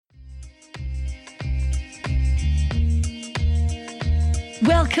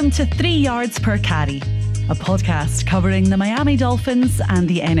Welcome to 3 Yards Per Carry, a podcast covering the Miami Dolphins and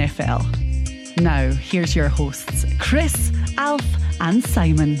the NFL. Now, here's your hosts, Chris, Alf, and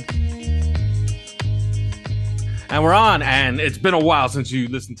Simon. And we're on, and it's been a while since you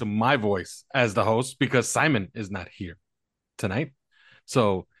listened to my voice as the host because Simon is not here tonight.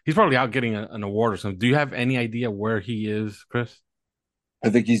 So he's probably out getting an award or something. Do you have any idea where he is, Chris?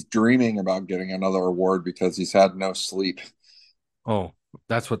 I think he's dreaming about getting another award because he's had no sleep. Oh,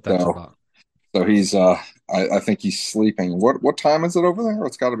 that's what that's about. So he's I think he's sleeping. What time is it over there?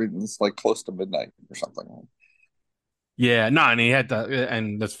 It's got to be, it's like close to midnight or something. Yeah, no, and he had to,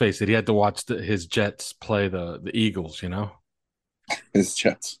 and let's face it, he had to watch his Jets play the Eagles, you know? His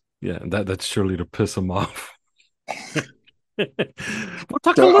Jets. Yeah, that's surely to piss him off. We'll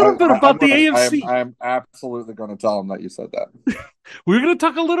talk a little bit about the AFC. I'm absolutely going to tell him that you said that. We're going to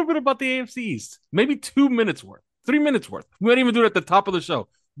talk a little bit about the AFC East. Maybe 2 minutes worth, 3 minutes worth. We might even do it at the top of the show.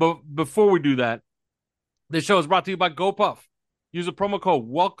 But before we do that, this show is brought to you by GoPuff. Use the promo code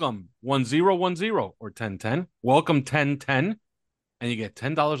WELCOME1010 or 1010. Welcome 1010. And you get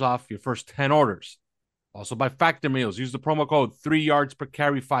 $10 off your first 10 orders. Also by Factor Meals. Use the promo code 3 yards per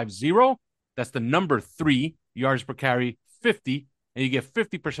carry 50. That's the number 3 yards per carry 50. And you get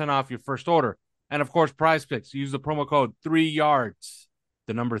 50% off your first order. And of course, Prize Picks. Use the promo code 3 yards.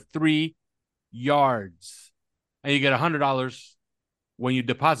 The number 3 yards. And you get $100 when you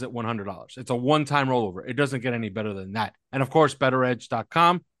deposit $100. It's a one-time rollover. It doesn't get any better than that. And of course,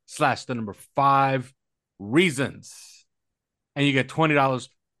 betteredge.com/5 reasons. And you get $20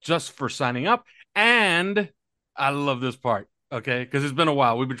 just for signing up. And I love this part, okay? Because it's been a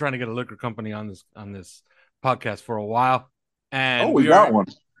while. We've been trying to get a liquor company on this podcast for a while. And we got one.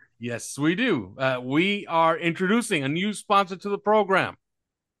 Yes, we do. We are introducing a new sponsor to the program.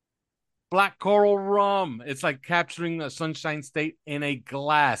 Black Coral Rum. It's like capturing a Sunshine State in a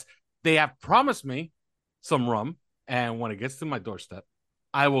glass. They have promised me some rum, and when it gets to my doorstep,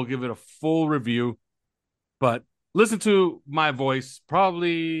 I will give it a full review. But listen to my voice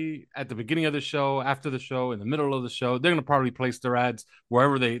probably at the beginning of the show, after the show, in the middle of the show. They're going to probably place their ads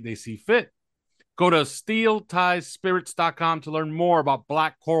wherever they see fit. Go to steeltiespirits.com to learn more about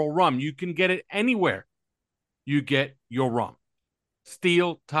Black Coral Rum. You can get it anywhere you get your rum.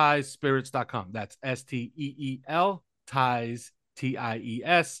 SteelTiesSpirits.com. That's STEEL Ties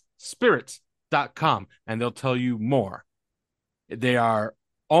TIES Spirits.com. And they'll tell you more. They are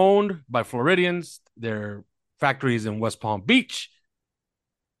owned by Floridians. Their factory is in West Palm Beach.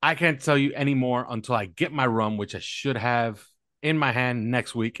 I can't tell you any more until I get my rum, which I should have in my hand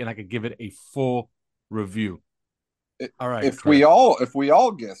next week, and I could give it a full review. All right. If we all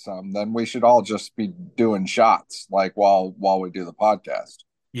get some, then we should all just be doing shots like while we do the podcast.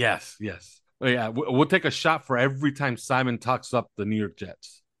 Yes. Well, yeah, we'll take a shot for every time Simon talks up the New York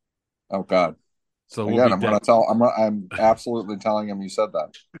Jets. Oh God! So again, I'm absolutely telling him you said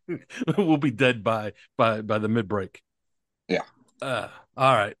that. We'll be dead by the mid break. Yeah. All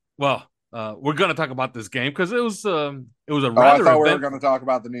right. Well, we're gonna talk about this game because it was a rather. I thought we were going to talk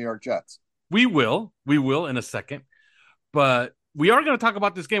about the New York Jets. We will in a second. But we are going to talk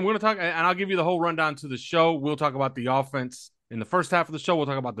about this game. We're going to talk, and I'll give you the whole rundown to the show. We'll talk about the offense in the first half of the show. We'll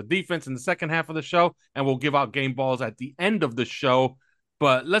talk about the defense in the second half of the show, and we'll give out game balls at the end of the show.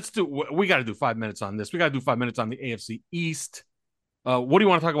 But we got to do 5 minutes on this. We got to do 5 minutes on the AFC East. What do you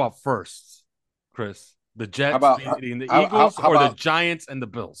want to talk about first, Chris? The Jets beating the Eagles or the Giants and the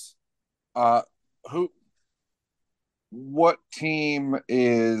Bills? What team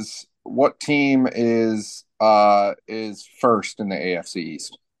is first in the AFC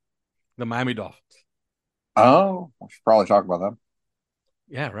East? The Miami Dolphins. Oh, we should probably talk about them.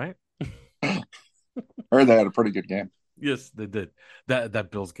 Yeah, right. I heard they had a pretty good game. Yes, they did.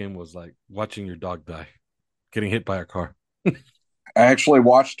 That Bills game was like watching your dog die, getting hit by a car. I actually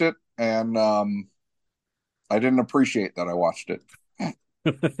watched it, and I didn't appreciate that I watched it.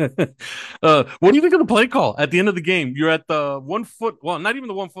 What do you think of the play call at the end of the game? You're at the 1 foot, well, not even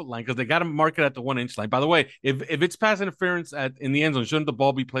the 1 foot line because they got to mark it at the 1 inch line. By the way, if it's pass interference in the end zone, shouldn't the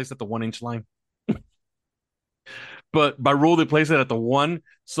ball be placed at the 1 inch line? But by rule, they place it at the 1.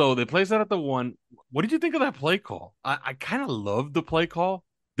 So they place it at the 1. What did you think of that play call? I kind of loved the play call.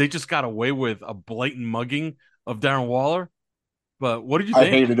 They just got away with a blatant mugging of Darren Waller. But what did you think?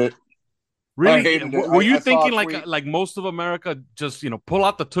 I hated it. Really? I hated it. Were you thinking like most of America, just pull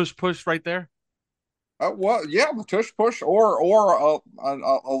out the tush push right there? Well, yeah, the tush push or a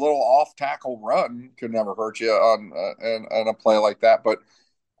little off tackle run could never hurt you on a play like that. But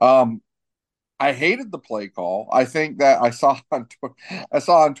I hated the play call. I think that I saw on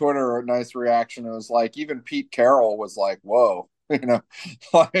Twitter a nice reaction. It was like even Pete Carroll was like, "Whoa." You know,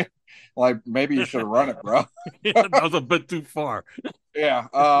 like maybe you should have run it, bro. Yeah, that was a bit too far. Yeah.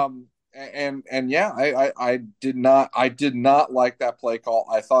 And yeah, I did not like that play call.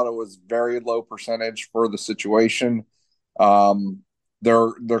 I thought it was very low percentage for the situation. Um,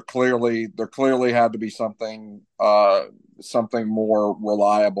 there clearly had to be something more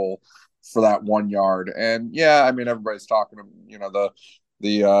reliable for that 1 yard. And yeah, I mean everybody's talking,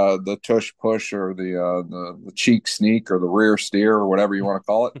 the tush push or the cheek sneak or the rear steer or whatever you want to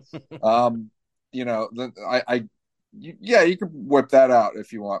call it. Yeah, you can whip that out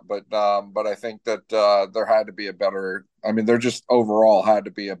if you want, but I think that there had to be a better. I mean, there just overall had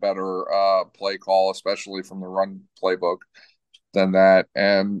to be a better play call, especially from the run playbook than that.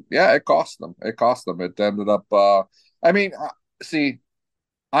 And yeah, it cost them. It cost them. It ended up. I mean, see,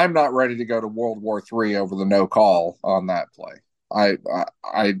 I'm not ready to go to World War III over the no call on that play. I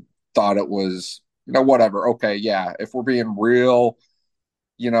thought it was, whatever. Okay, yeah, if we're being real,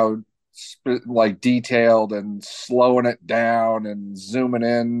 you know, like detailed and slowing it down and zooming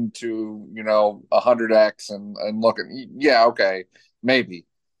in to 100x and looking, yeah, okay, maybe.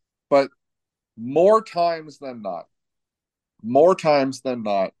 But more times than not, more times than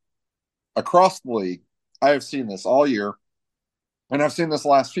not, across the league, I have seen this all year, and I've seen this the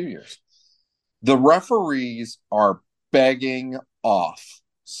last few years. The referees are begging off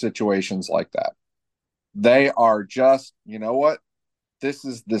situations like that. They are just, you know what?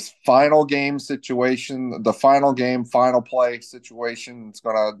 This final game situation, the final game, final play situation. It's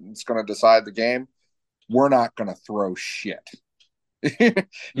gonna decide the game. We're not gonna throw shit.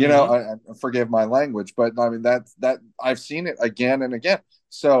 Mm-hmm. Forgive my language, but I mean that I've seen it again and again.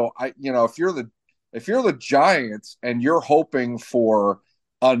 So if you're the Giants and you're hoping for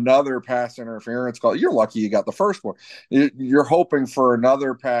another pass interference call, you're lucky you got the first one. You're hoping for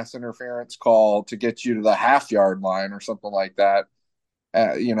another pass interference call to get you to the half-yard line or something like that.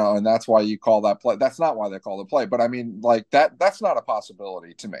 And that's why you call that play. That's not why they call the play, but I mean, like that's not a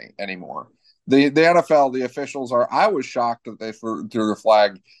possibility to me anymore. The NFL, the officials are. I was shocked that they threw the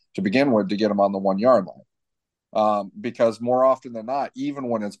flag to begin with to get them on the 1 yard line, because more often than not, even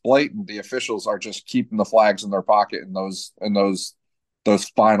when it's blatant, the officials are just keeping the flags in their pocket in those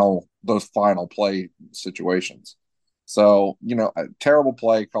final play situations. So a terrible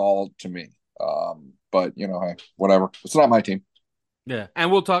play call to me. But hey, whatever. It's not my team. Yeah,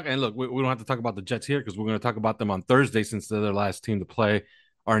 and we'll talk. And look, we don't have to talk about the Jets here because we're going to talk about them on Thursday since they're their last team to play.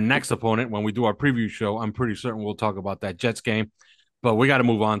 Our next opponent, when we do our preview show, I'm pretty certain we'll talk about that Jets game. But we got to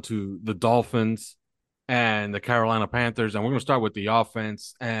move on to the Dolphins and the Carolina Panthers, and we're going to start with the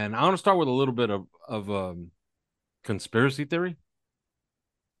offense. And I want to start with a little bit of conspiracy theory.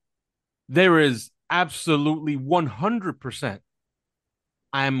 There is absolutely 100%.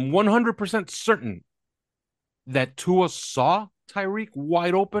 I'm 100% certain that Tua saw Tyreek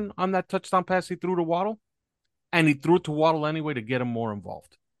wide open on that touchdown pass he threw to Waddle, and he threw it to Waddle anyway to get him more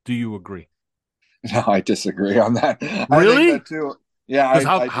involved. Do you agree? No, I disagree on that. I think Really? that too. Yeah, Because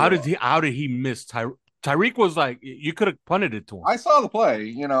I do. how did he miss Tyreek? Tyreek was like, you could have punted it to him. I saw the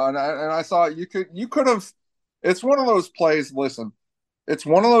play, and I saw you could have. It's one of those plays. Listen, it's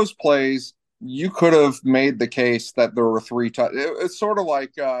one of those plays you could have made the case that there were it's sort of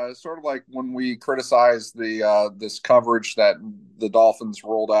like when we criticized this coverage that the Dolphins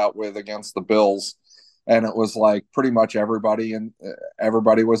rolled out with against the Bills, and it was like pretty much everybody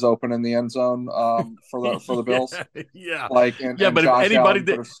was open in the end zone, for the Bills. Yeah, yeah, Like and yeah. and But if Josh anybody Allen could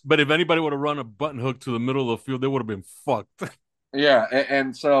did, have. but if anybody would have run a button hook to the middle of the field, they would have been fucked. Yeah,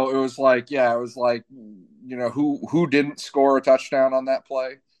 and so it was like, yeah, it was like, who didn't score a touchdown on that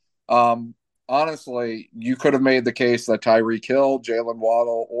play? Um, Honestly, you could have made the case that Tyreek Hill, Jalen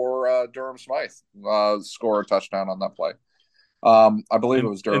Waddle, or Durham Smythe score a touchdown on that play. I believe it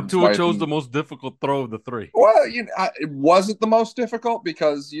was And Durham Tua Smythe. chose the most difficult throw of the three. Well, it wasn't the most difficult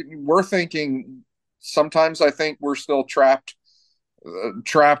because we're thinking. Sometimes I think we're still trapped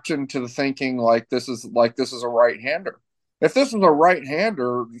into the thinking like this is a right-hander. If this was a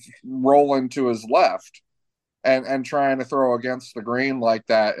right-hander rolling to his left and trying to throw against the green like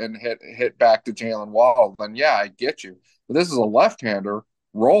that and hit back to Jalen Waddle, then yeah, I get you. But this is a left-hander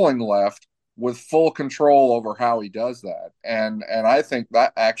rolling left with full control over how he does that, and I think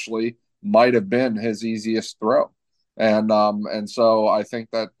that actually might have been his easiest throw. And so I think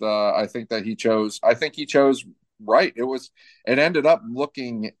that he chose right. It ended up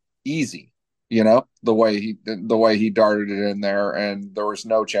looking easy, the way he darted it in there, and there was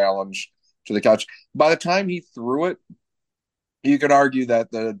no challenge to the catch. By the time he threw it, you could argue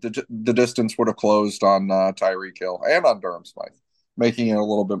that the distance would have closed on Tyreek Hill and on Durham Smythe. making it a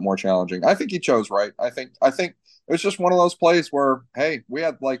little bit more challenging. I think he chose right. I think it was just one of those plays where, hey, we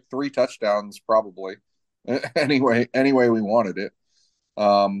had like 3 touchdowns probably anyway we wanted it.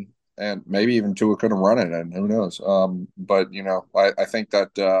 And maybe even Tua could have run it, and who knows? But I think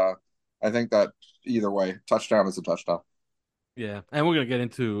that either way, touchdown is a touchdown. Yeah, and we're gonna get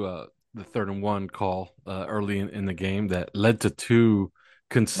into the 3rd-and-1 call early in the game that led to 2 Oh God.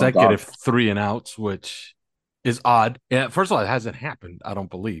 consecutive 3-and-outs, which is odd. Yeah, first of all, it hasn't happened, I don't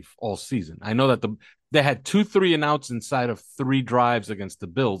believe, all season. I know that they had 2 3-and-outs inside of 3 drives against the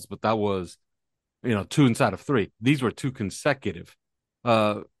Bills, but that was 2 inside of 3. These were 2 consecutive.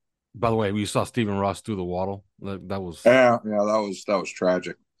 Uh, by the way, we saw Stephen Ross do the waddle. That was Yeah, that was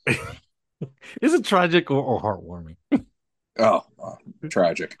tragic. is it tragic or heartwarming? Oh,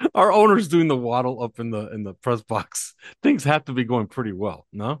 tragic. Our owner's doing the waddle up in the press box. Things have to be going pretty well,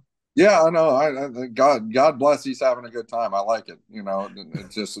 no? Yeah, I know. God bless. He's having a good time. I like it.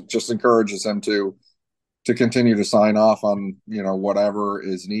 It just encourages him to continue to sign off on whatever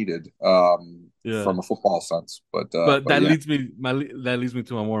is needed Yeah. from a football sense. But But yeah, that leads me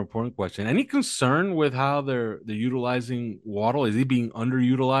to a more important question. Any concern with how they're utilizing Waddle? Is he being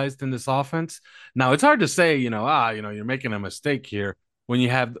underutilized in this offense? Now it's hard to say, you're making a mistake here when you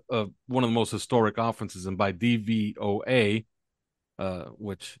have one of the most historic offenses, and by DVOA,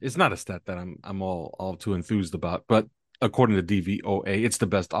 which is not a stat that I'm all too enthused about, but according to DVOA, it's the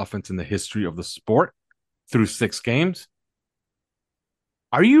best offense in the history of the sport through 6 games.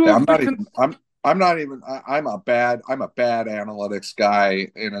 Are you yeah, a I'm not bit even. I'm not even. I'm a bad analytics guy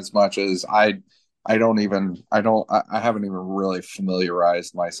in as much as I don't even. I haven't even really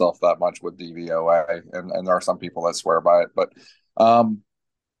familiarized myself that much with DVOA, and there are some people that swear by it. But um,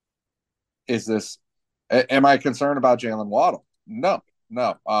 is this? Am I concerned about Jalen Waddle? No,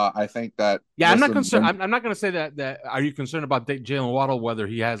 no. I think that Yeah, I'm not listen, concerned. I'm not going to say that. Are you concerned about Jalen Waddle, whether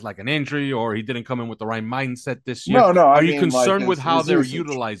he has like an injury or he didn't come in with the right mindset this year? no, no. I Are you mean, like concerned with his how his they're usage.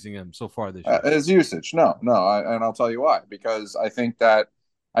 utilizing him so far this year? His usage. No, no, and I'll tell you why. Because I think that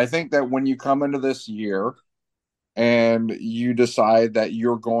when you come into this year and you decide that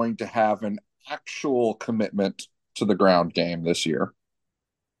you're going to have an actual commitment to the ground game this year,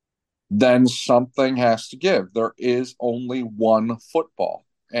 then something has to give. There is only one football,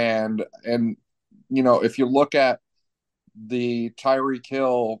 and if you look at the Tyreek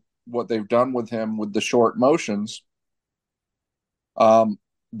Hill, what they've done with him with the short motions, um,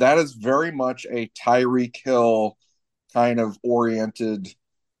 that is very much a Tyreek Hill kind of oriented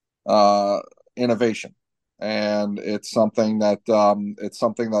uh, innovation. And it's something that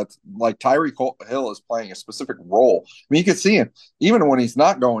like Tyreek Hill is playing a specific role. I mean, you can see him even when he's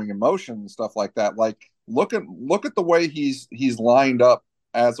not going in motion and stuff like that. Like look at the way he's lined up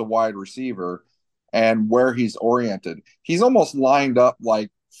as a wide receiver and where he's oriented. He's almost lined up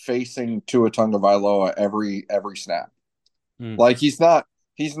like facing Tua Tagovailoa every snap. Mm. Like he's not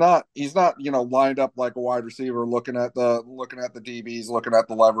lined up like a wide receiver looking at the DBs, looking at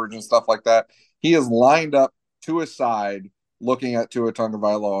the leverage and stuff like that. He is lined up to his side, looking at Tua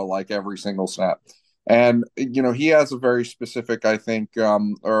Tagovailoa like every single snap. And he has a very specific, I think,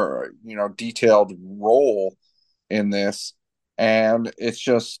 or detailed role in this, and it's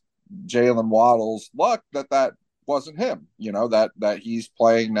just Jalen Waddle's luck that wasn't him. That he's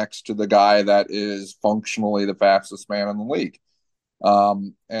playing next to the guy that is functionally the fastest man in the league.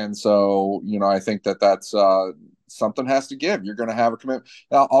 And so, I think that's something has to give. You're going to have a commitment.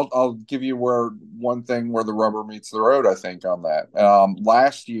 I'll give you one thing where the rubber meets the road. I think on that.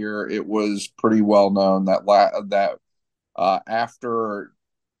 Last year, it was pretty well known that after,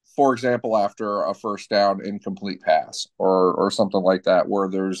 for example, after a first down incomplete pass or something like that, where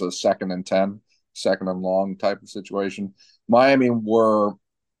there's a 2nd and 10, 2nd and long type of situation, Miami were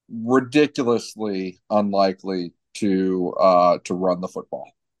ridiculously unlikely to run the football,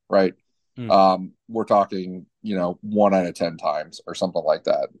 right? Mm. We're talking 1 out of 10 times or something like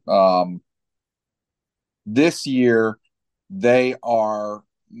that. This year they are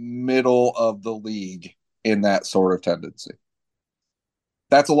middle of the league in that sort of tendency.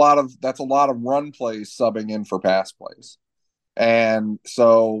 That's a lot of run plays subbing in for pass plays. And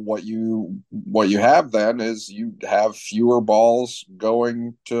so what you have then is you have fewer balls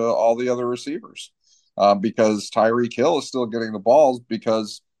going to all the other receivers, because Tyreek Hill is still getting the balls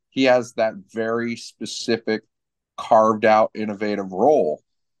because he has that very specific carved out innovative role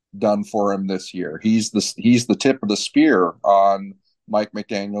done for him this year. He's the tip of the spear on Mike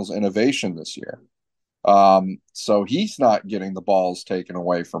McDaniel's innovation this year. So he's not getting the balls taken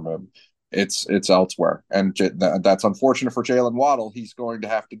away from him. It's elsewhere, and that's unfortunate for Jalen Waddle. He's going to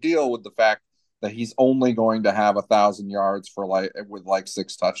have to deal with the fact that he's only going to have 1,000 yards with like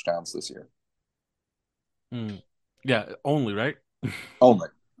 6 touchdowns this year. Yeah, only, right? Only.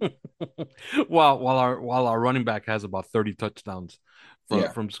 While our running back has about 30 touchdowns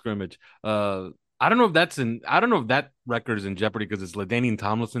from scrimmage. I don't know if that record is in jeopardy because it's LaDainian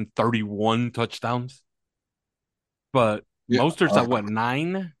Tomlinson 31 touchdowns. But Mostert's at what,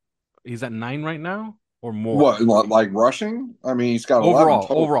 9? He's at 9 right now or more. What, like rushing? I mean, he's got 11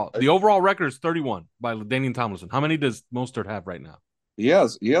 total. Overall. The overall record is 31 by LaDainian Tomlinson. How many does Mostert have right now? He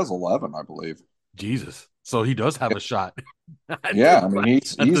has 11, I believe. Jesus. So he does have a shot. Yeah, I mean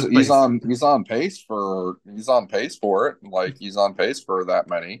he's on pace for it. Like he's on pace for that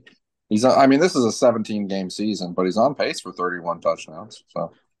many. I mean, this is a 17 game season, but he's on pace for 31 touchdowns.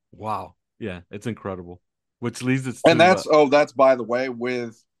 So wow. Yeah, it's incredible. Which leads us to, and that's by the way,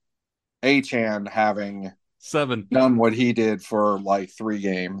 with Achane having 7 done what he did for like 3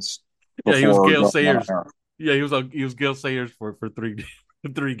 games. Yeah, he was Gale Sayers. Yeah, he was Gale Sayers for 3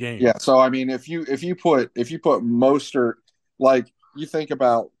 3 games. Yeah, so I mean, if you put Mostert, like you think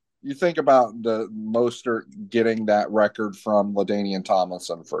about the Mostert getting that record from LaDainian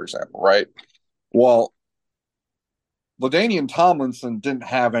Tomlinson, for example, right? Well, LaDainian Tomlinson didn't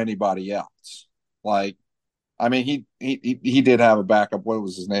have anybody else. Like, I mean, he did have a backup. What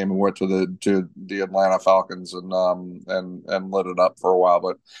was his name? And went to the Atlanta Falcons and lit it up for a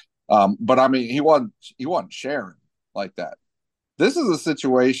while. But I mean, he wasn't sharing like that. This is a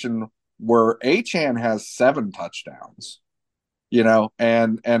situation where Achane has 7 touchdowns,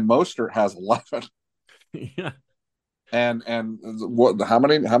 and Mostert has 11. Yeah. And what? How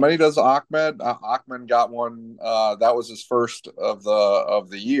many does Ahmed? Ahmed got one. That was his first of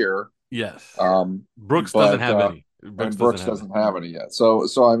the year. Yes. Brooks doesn't have any. Brooks doesn't have any yet. So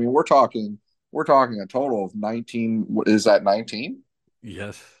I mean, we're talking a total of 19. Is that 19?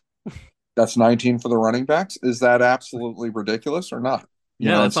 Yes. That's 19 for the running backs. Is that absolutely ridiculous or not?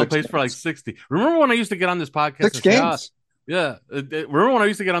 That's on pace for like 60. Remember when I used to get on this podcast? 6 games. Remember when I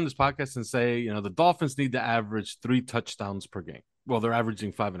used to get on this podcast and say, the Dolphins need to average 3 touchdowns per game. Well, they're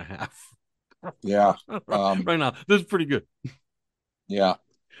averaging 5.5. Yeah. Right now, this is pretty good. Yeah.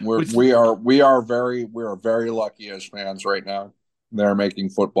 We are very lucky as fans right now. They're making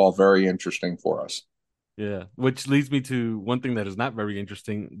football very interesting for us. Yeah, which leads me to one thing that is not very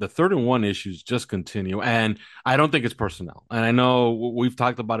interesting. The 3rd and 1 issues just continue, and I don't think it's personnel. And I know we've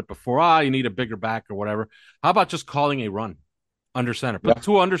talked about it before. You need a bigger back or whatever. How about just calling a run under center? Put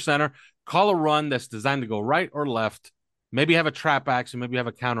 2 under center, call a run that's designed to go right or left. Maybe have a trap action, maybe have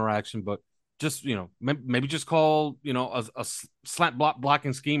a counter action, but just, maybe just call, a slant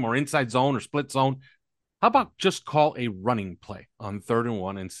blocking scheme or inside zone or split zone. How about just call a running play on 3rd and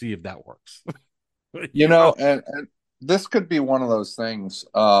 1 and see if that works? And this could be one of those things.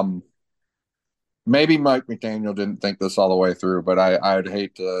 Maybe Mike McDaniel didn't think this all the way through, but I'd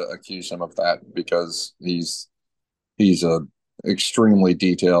hate to accuse him of that because he's a extremely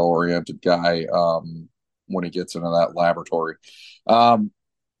detail oriented guy when he gets into that laboratory.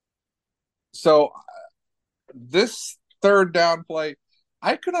 So this 3rd down play,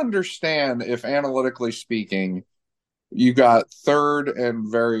 I could understand if analytically speaking, you got 3rd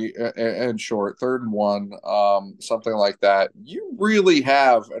and short, 3rd and 1, something like that. You really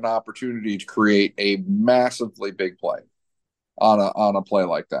have an opportunity to create a massively big play on a play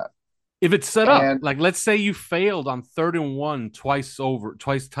like that. If it's set up, like let's say you failed on 3rd and 1 twice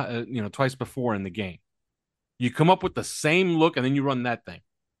before in the game, you come up with the same look and then you run that thing.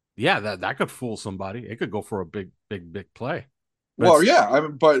 Yeah, that could fool somebody. It could go for a big play. Well, yeah, I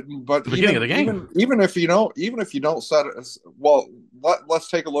mean, but the beginning of the game, even if you don't set it. Well, let's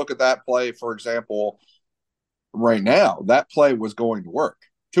take a look at that play, for example. Right now, that play was going to work.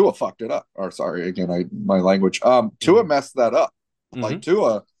 Tua fucked it up. Or sorry, again, my language. Tua messed that up. Like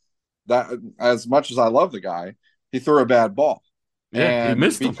Tua, that as much as I love the guy, he threw a bad ball. Yeah, and he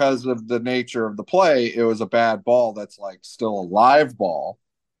missed because of the nature of the play, it was a bad ball that's like still a live ball.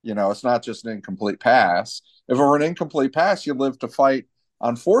 It's not just an incomplete pass. If it were an incomplete pass, you live to fight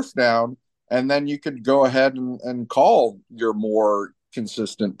on 4th down, and then you could go ahead and call your more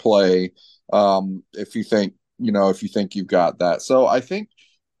consistent play if you think you've got that. So I think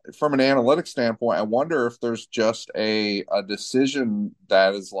from an analytics standpoint, I wonder if there's just a decision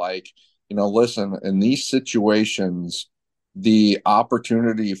that is like, listen, in these situations, the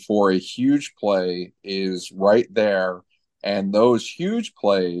opportunity for a huge play is right there. And those huge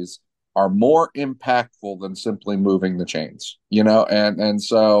plays are more impactful than simply moving the chains, and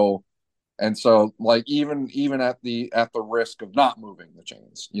so like even at the risk of not moving the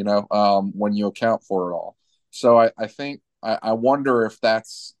chains, when you account for it all. So I think I wonder if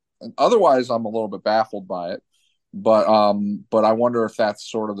that's otherwise, I'm a little bit baffled by it. But I wonder if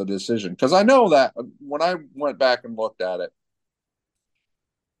that's sort of the decision, because I know that when I went back and looked at it,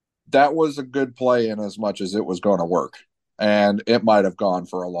 that was a good play in as much as it was going to work, and it might have gone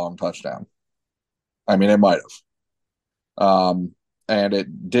for a long touchdown. I mean, it might have, and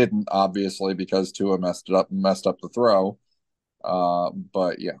it didn't, obviously, because Tua messed up the throw.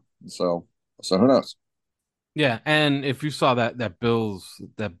 But yeah, so who knows? Yeah, and if you saw that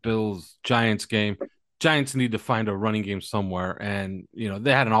Bills Giants game, Giants need to find a running game somewhere, and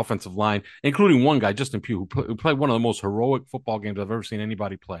they had an offensive line, including one guy, Justin Pugh, who played one of the most heroic football games I've ever seen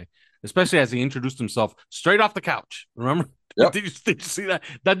anybody play, especially as he introduced himself straight off the couch. Remember? Yep. Did you see that?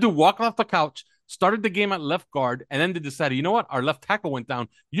 That dude walked off the couch, started the game at left guard, and then they decided, you know what? Our left tackle went down.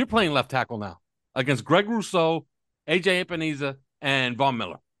 You're playing left tackle now against Greg Rousseau, AJ Epineza, and Von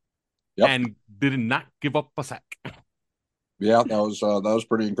Miller, Yep. and did not give up a sack. Yeah, that was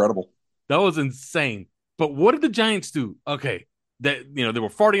pretty incredible. That was insane. But what did the Giants do? Okay, they were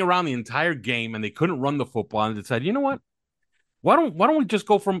farting around the entire game and they couldn't run the football, and they decided, you know what? Why don't we just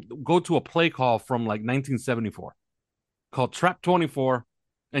go to a play call from like 1974 called Trap 24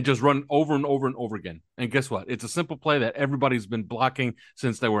 and just run over and over and over again? And guess what? It's a simple play that everybody's been blocking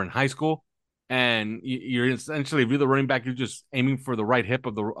since they were in high school. And you're essentially, if you're the running back, you're just aiming for the right hip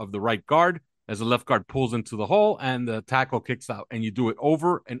of the right guard as the left guard pulls into the hole and the tackle kicks out, and you do it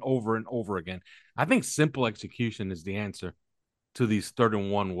over and over and over again. I think simple execution is the answer to these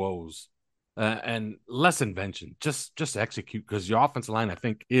 3rd-and-1 woes, and less invention. Just execute, because your offensive line, I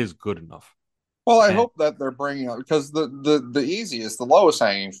think, is good enough. Well, I And, hope that they're bringing up, because the easiest, the lowest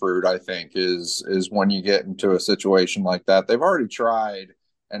hanging fruit, I think, is when you get into a situation like that. They've already tried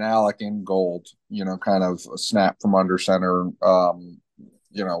an Alec Ingold, kind of a snap from under center,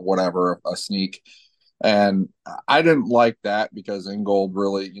 whatever, a sneak. And I didn't like that, because Ingold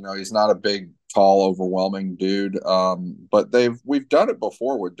really, he's not a big, tall, overwhelming dude. But we've done it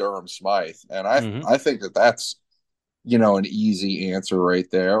before with Durham Smythe, and I think that's an easy answer right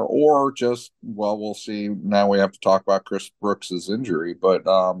there. Or just, well, we'll see. Now we have to talk about Chris Brooks's injury, but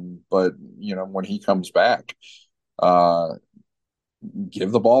when he comes back, uh,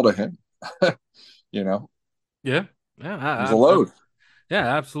 give the ball to him. you know, yeah, he's a I, load. yeah,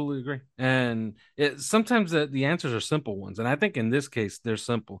 I absolutely agree. And sometimes the answers are simple ones, and I think in this case they're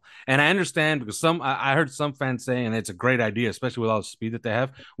simple. And I understand, because I heard some fans saying, and it's a great idea, especially with all the speed that they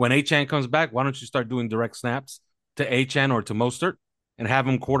have. When Achane comes back, why don't you start doing direct snaps to Achane or to Mostert and have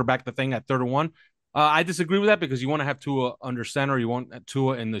him quarterback the thing at 3rd-and-1? I disagree with that, because you want to have Tua under center. You want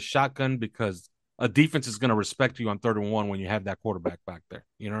Tua in the shotgun, because a defense is going to respect you on 3rd-and-1 when you have that quarterback back there.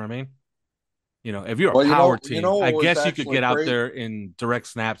 You know what I mean? If you're a Well, power you team, know I what was guess you could actually get out great. there in direct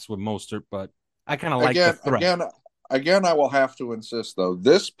snaps with Mostert, but I kind of like the Again, threat. again, again, I will have to insist, though.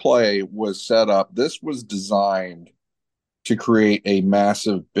 This play was set up. This was designed to create a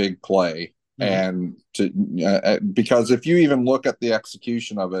massive big play, Mm-hmm. and because if you even look at the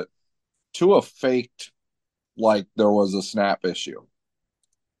execution of it, Tua faked like there was a snap issue,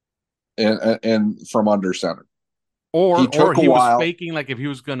 and from under center. He Or took a he was while. faking, like if he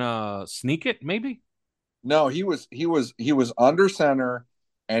was gonna sneak it, maybe. No, he was under center,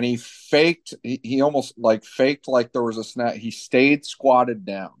 and he faked. He almost like faked like there was a snap. He stayed squatted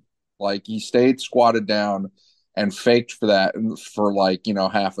down, and faked for that, for like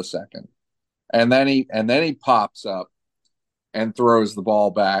half a second, and then he pops up and throws the ball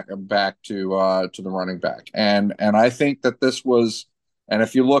back to the running back. And I think that this was, and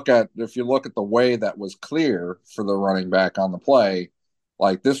if you look at the way that was clear for the running back on the play,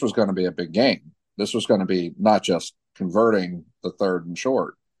 like, this was going to be a big game. This was going to be not just converting the 3rd and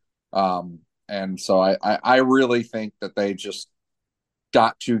short. And so I really think that they just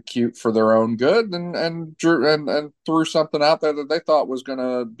got too cute for their own good, and threw something out there that they thought was going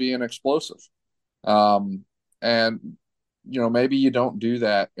to be an explosive. And maybe you don't do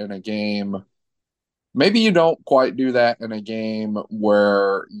that in a game. Maybe you don't quite do that in a game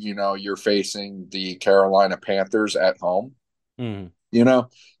where you're facing the Carolina Panthers at home. Mm-hmm.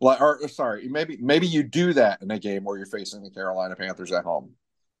 Or sorry, maybe you do that in a game where you're facing the Carolina Panthers at home,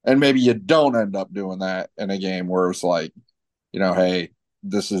 and maybe you don't end up doing that in a game where it's like, hey,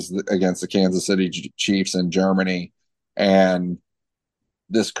 this is against the Kansas City Chiefs in Germany, and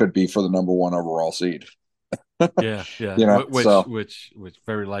this could be for the number 1 overall seed. Yeah, yeah. So Which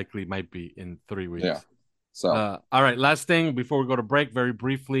very likely might be in 3 weeks. yeah. So All right. Last thing before we go to break, very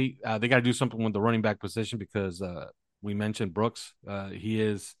briefly, they got to do something with the running back position, because we mentioned Brooks. He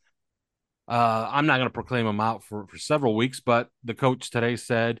is. I'm not going to proclaim him out for several weeks, but the coach today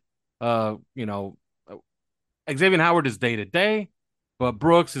said, Xavier Howard is day to day, But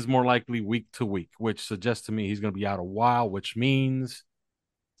Brooks is more likely week to week, which suggests to me he's going to be out a while, which means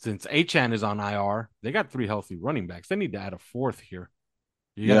since Achan is on IR, they got 3 healthy running backs. They need to add a fourth here.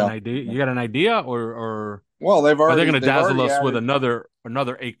 You got an Yeah. idea? You got an idea, or Well, are they going to they've dazzle already us with added.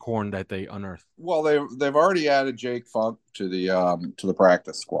 another acorn that they unearthed? Well, they've already added Jake Funk to the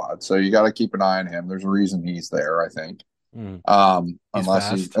practice squad, so you got to keep an eye on him. There's a reason he's there, I think. Mm, Um, he's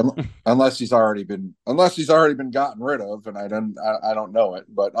unless he's fast. unless he's already been gotten rid of, and I don't know it,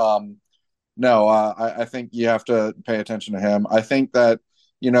 but no, I think you have to pay attention to him. I think that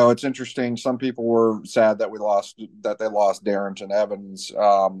it's interesting. Some people were sad that they lost Darrington Evans.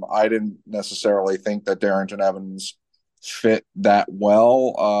 I didn't necessarily think that Darrington Evans fit that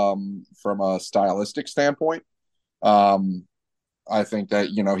well from a stylistic standpoint. Um, I think that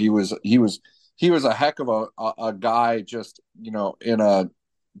he was a heck of a guy just in a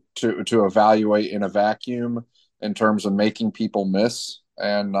to evaluate in a vacuum in terms of making people miss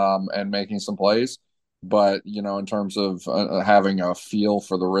and making some plays. But in terms of having a feel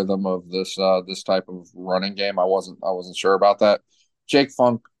for the rhythm of this type of running game, I wasn't sure about that. Jake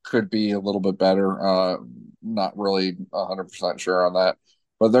Funk could be a little bit better. Not really 100% sure on that.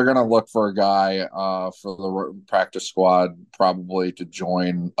 But they're going to look for a guy for the practice squad probably to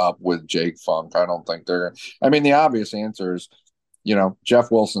join up with Jake Funk. I don't think they're. I mean, the obvious answer is Jeff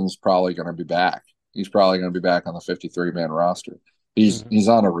Wilson's probably going to be back. He's probably going to be back on the 53-man roster. Mm-hmm. He's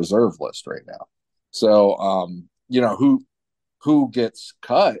on a reserve list right now. So, who gets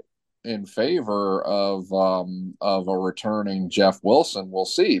cut in favor of a returning Jeff Wilson, we'll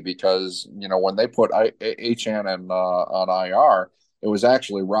see, because when they put Achan on IR, it was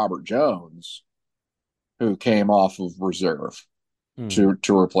actually Robert Jones who came off of reserve Mm-hmm.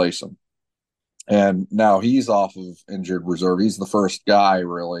 to replace him. And now he's off of injured reserve. He's the first guy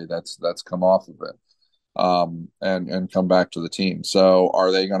really that's come off of it and come back to the team. So are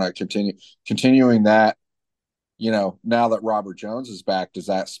they going to continuing that? Now that Robert Jones is back, does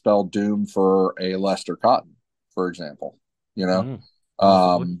that spell doom for a Lester Cotton, for example? You know, Mm-hmm.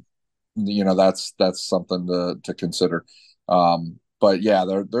 Possibly. um, that's something to consider. But yeah,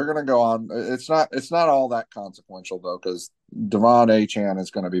 they're going to go on. It's not all that consequential though, because Devon Achan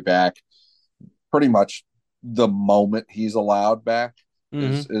is going to be back pretty much the moment he's allowed back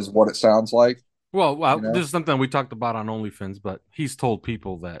Mm-hmm. is what it sounds like. Well, You this know, is something we talked about on OnlyFans, but he's told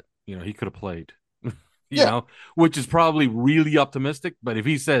people that he could have played. yeah, Which is probably really optimistic. But if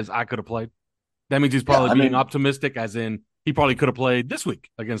he says I could have played, that means he's yeah. probably I being mean, optimistic, as in he probably could have played this week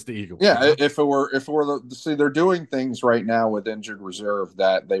against the Eagles. yeah. If it were the see, they're doing things right now with injured reserve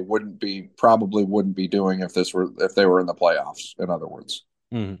that they probably wouldn't be doing if they were in the playoffs. In other words,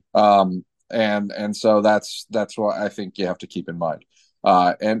 Mm-hmm. and so that's what I think you have to keep in mind.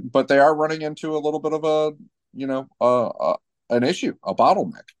 But they are running into a little bit of a an issue, a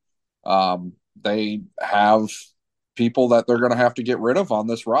bottleneck. They have people that they're going to have to get rid of on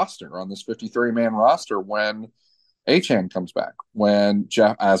this roster, on this 53-man roster when Achan comes back, when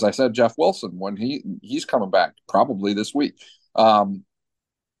as I said, Jeff Wilson, when he's coming back probably this week. Um,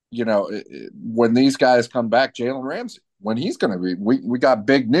 when these guys come back, Jalen Ramsey, when he's going to be, we got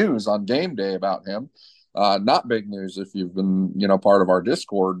big news on game day about him. Not big news if you've been, part of our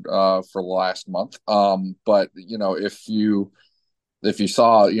Discord for the last month. But if you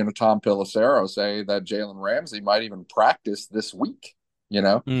saw, Tom Pelissero say that Jalen Ramsey might even practice this week,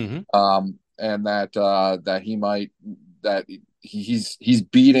 Mm-hmm. and that he might that he's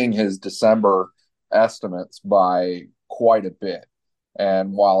beating his December estimates by quite a bit.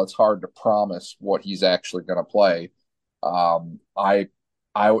 And while it's hard to promise what he's actually going to play, I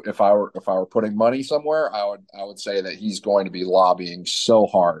if I were putting money somewhere, I would say that he's going to be lobbying so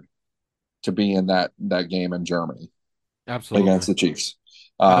hard to be in that game in Germany against Absolutely. the Chiefs.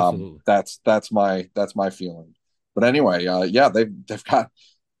 Absolutely. That's my feeling. But anyway, yeah, they've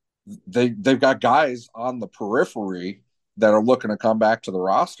got guys on the periphery that are looking to come back to the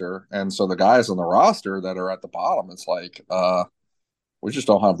roster, and so the guys on the roster that are at the bottom, it's like we just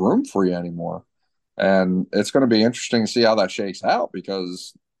don't have room for you anymore. And it's going to be interesting to see how that shakes out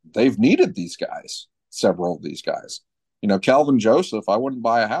because they've needed these guys, several of these guys. Kelvin Joseph, I wouldn't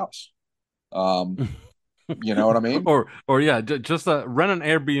buy a house. You know what I mean? or yeah, just rent an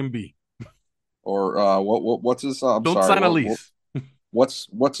Airbnb. Or what's his? I'm Don't sorry. sign a lease. What's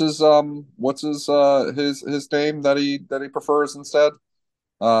his name that he prefers instead?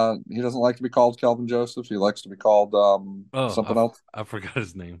 He doesn't like to be called Kelvin Joseph. He likes to be called Oh, something else. I forgot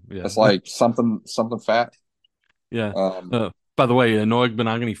his name. Yeah. It's like something fat. Yeah. Um, By the way, Noah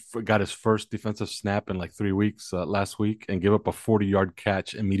Benogany got his first defensive snap in like 3 weeks last week and gave up a 40-yard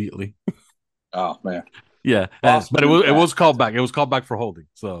catch immediately. oh man. Yeah, Boss but it man was fat. called back. It was called back for holding.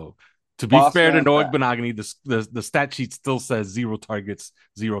 So to be Boss fair to man Noah fat. Benogany, the stat sheet still says 0 targets,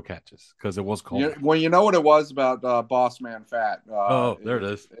 0 catches because it was called back. Well, you know what it was about Boss Man Fat Oh, there it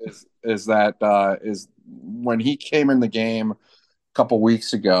is. is that is when he came in the game a couple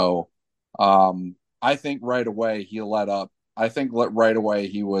weeks ago. I think right away he let up. I think right away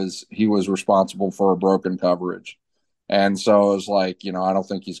he was responsible for a broken coverage, and so it was like, I don't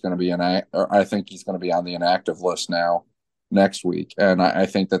think he's going to be I think he's going to be on the inactive list now next week, and I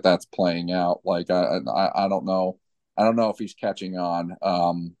think that that's playing out. Like I don't know. I don't know if he's catching on.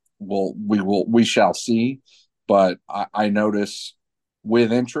 We shall see. But I notice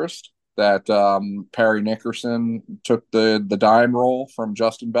with interest that Perry Nickerson took the dime roll from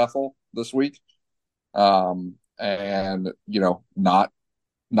Justin Bethel this week, and not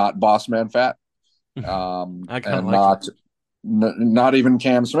boss man fat, I kind of and like it. not even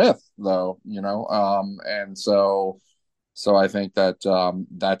Cam Smith though, and so I think that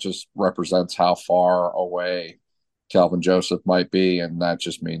that just represents how far away Calvin Joseph might be, and that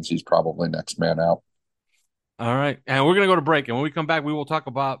just means he's probably next man out. All right, and we're gonna go to break, and when we come back, we will talk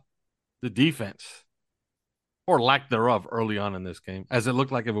about the defense or lack thereof early on in this game, as it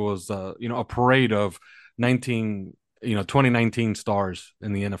looked like it was a parade of 2019 stars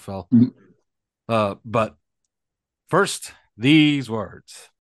in the NFL. But first, these words.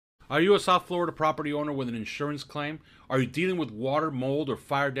 Are you a South Florida property owner with an insurance claim? Are you dealing with water, mold, or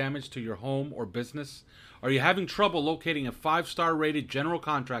fire damage to your home or business? Are you having trouble locating a 5-star rated general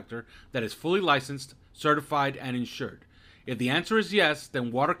contractor that is fully licensed, certified, and insured? If the answer is yes,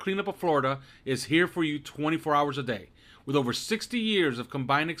 then Water Cleanup of Florida is here for you 24 hours a day. With over 60 years of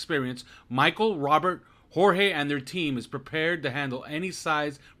combined experience, Michael, Robert, Jorge, and their team is prepared to handle any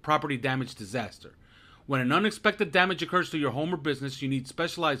size property damage disaster. When an unexpected damage occurs to your home or business, you need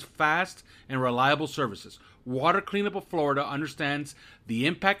specialized, fast, and reliable services. Water Cleanup of Florida understands the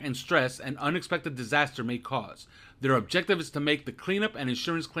impact and stress an unexpected disaster may cause. Their objective is to make the cleanup and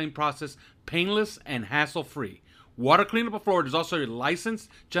insurance claim process painless and hassle-free. Water Cleanup of Florida is also a licensed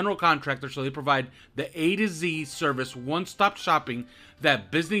general contractor, so they provide the A to Z service, one-stop shopping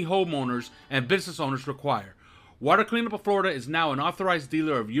that busy homeowners and business owners require. Water Cleanup of Florida is now an authorized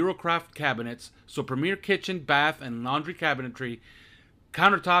dealer of Eurocraft cabinets, so premier kitchen, bath, and laundry cabinetry,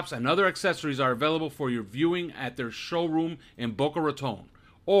 countertops, and other accessories are available for your viewing at their showroom in Boca Raton.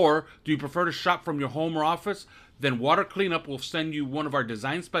 Or, do you prefer to shop from your home or office? Then Water Cleanup will send you one of our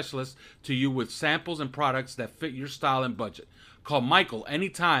design specialists to you with samples and products that fit your style and budget. Call Michael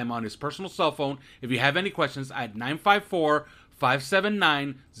anytime on his personal cell phone if you have any questions at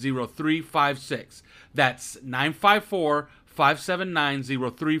 954-579-0356. That's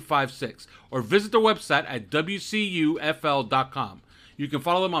 954-579-0356. Or visit their website at WCUFL.com. You can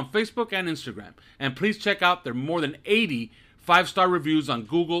follow them on Facebook and Instagram. And please check out their more than 80 5-star reviews on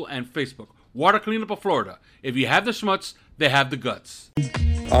Google and Facebook. Water Cleanup of Florida. If you have the schmutz, they have the guts.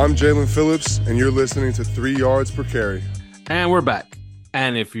 I'm Jalen Phillips, and you're listening to 3 Yards Per Carry. And we're back.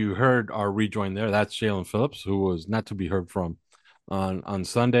 And if you heard our rejoin there, that's Jalen Phillips, who was not to be heard from on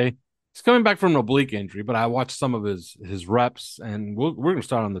Sunday. He's coming back from an oblique injury, but I watched some of his reps, and we're going to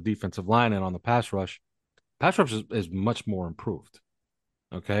start on the defensive line and on the pass rush. Pass rush is much more improved.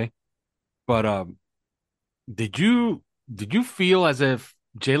 Okay, but did you feel as if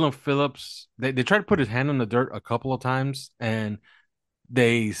Jalen Phillips they tried to put his hand in the dirt a couple of times, and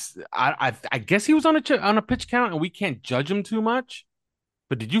I guess he was on a pitch count, and we can't judge him too much.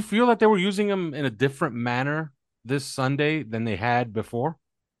 But did you feel that they were using him in a different manner this Sunday than they had before?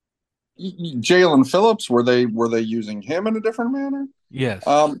 Jalen Phillips, were they using him in a different manner? Yes.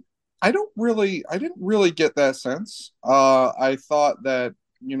 I didn't really get that sense. I thought that,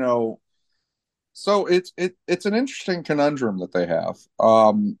 so it's an interesting conundrum that they have,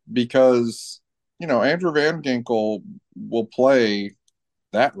 because Andrew Van Ginkel will play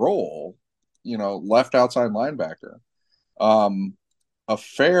that role, left outside linebacker, a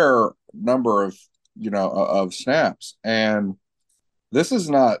fair number of of snaps, and this is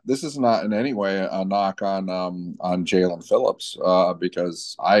not in any way a knock on Jalen Phillips,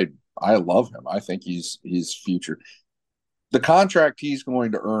 because I love him. I think he's future. The contract he's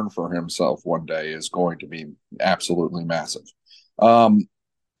going to earn for himself one day is going to be absolutely massive.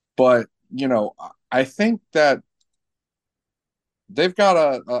 But I think that they've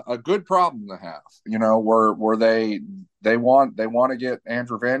got a good problem to have, where they want to get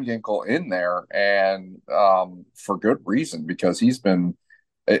Andrew Van Ginkel in there, and for good reason, because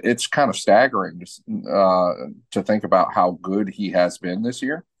it's kind of staggering to think about how good he has been this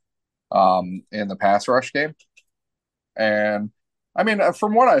year, in the pass rush game. And I mean,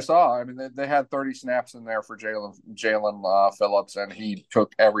 from what I saw, I mean they had 30 snaps in there for Jalen Phillips, and he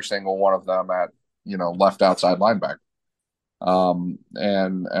took every single one of them at left outside linebacker.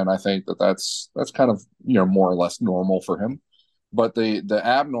 And I think that's kind of more or less normal for him. But the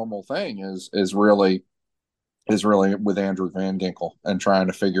abnormal thing is really with Andrew Van Ginkel and trying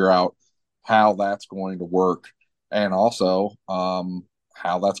to figure out how that's going to work, and also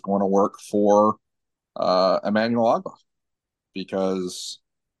how that's going to work for Emmanuel Ogbah, because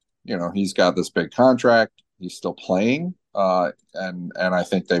he's got this big contract. He's still playing, and I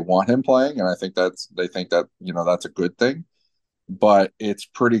think they want him playing, and I think they think that that's a good thing. But it's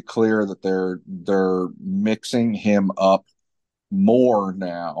pretty clear that they're mixing him up more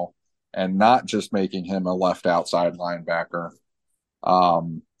now, and not just making him a left outside linebacker.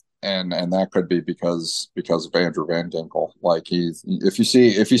 And that could be because of Andrew Van Ginkel. Like if you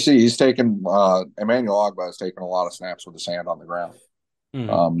see he's taken Emmanuel Ogbah has taken a lot of snaps with his hand on the ground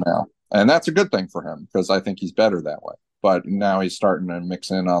now, and that's a good thing for him because I think he's better that way. But now he's starting to mix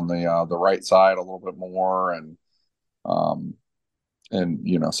in on the right side a little bit more, um,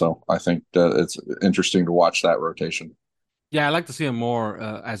 so I think it's interesting to watch that rotation. Yeah, I like to see him more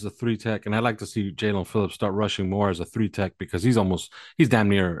as a three tech, and I like to see Jalen Phillips start rushing more as a three tech because he's damn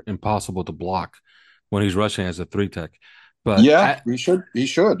near impossible to block when he's rushing as a three tech. But Yeah, he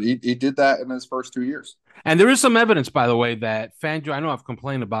did that in his first 2 years. and there is some evidence, by the way, that Fangio. I know I've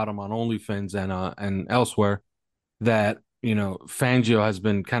complained about him on OnlyFans and elsewhere that Fangio has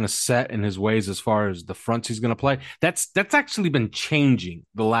been kind of set in his ways as far as the fronts he's going to play. That's actually been changing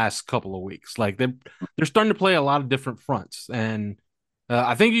the last couple of weeks. Like they're starting to play a lot of different fronts, and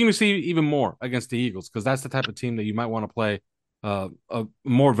I think you're going to see even more against the Eagles because that's the type of team that you might want to play a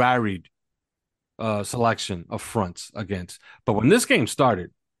more varied selection of fronts against. But when this game started,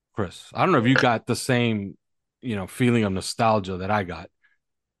 Chris, I don't know if you got the same feeling of nostalgia that I got,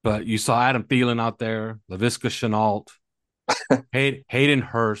 but you saw Adam Thielen out there, Laviska Shenault, Hayden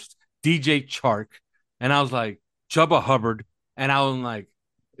Hurst, DJ Chark, and I was like, Chuba Hubbard. And I was like,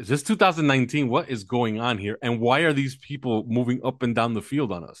 is this 2019? What is going on here? And why are these people moving up and down the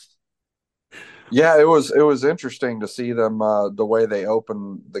field on us? Yeah, it was interesting to see them the way they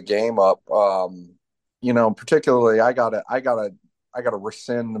opened the game up. Particularly I gotta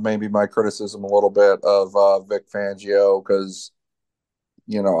rescind maybe my criticism a little bit of Vic Fangio, because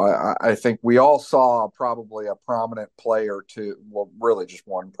I think we all saw probably a prominent play or two, well, really just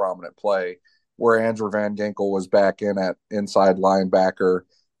one prominent play where Andrew Van Ginkel was back in at inside linebacker,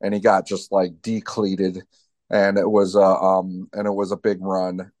 and he got just like decleated, and it was a big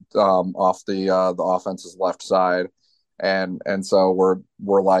run off the offense's left side, and so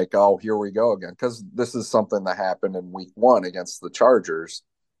we're like, oh, here we go again, because this is something that happened in week one against the Chargers.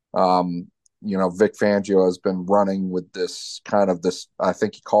 Um, Vic Fangio has been running with this, I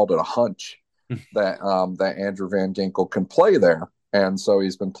think he called it a hunch that Andrew Van Ginkel can play there. And so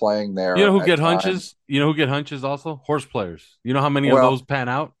he's been playing You know there who at get times. hunches? You know who get hunches also? Horse players. You know how many of Well, those pan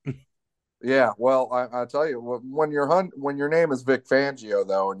out? yeah, well, I tell you, when your name is Vic Fangio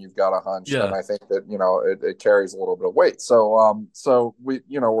though, and you've got a hunch, then Yeah. I think that it carries a little bit of weight. So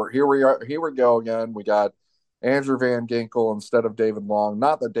here we go again. We got Andrew Van Ginkel instead of David Long.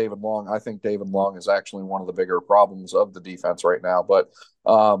 Not that David Long, I think David Long is actually one of the bigger problems of the defense right now, but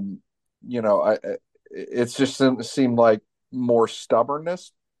it's just seemed like more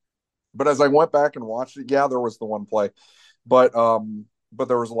stubbornness. But as I went back and watched it, yeah, there was the one play, but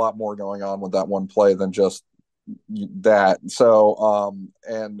there was a lot more going on with that one play than just that. So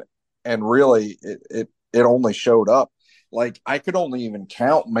and really it only showed up, like I could only even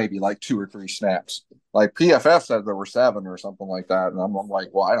count maybe like two or three snaps. Like PFF said there were seven or something like that, and I'm like,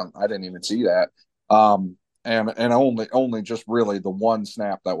 well, I didn't even see that. And only just really the one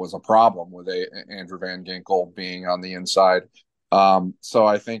snap that was a problem with Andrew Van Ginkel being on the inside. So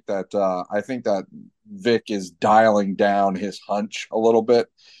I think that Vic is dialing down his hunch a little bit,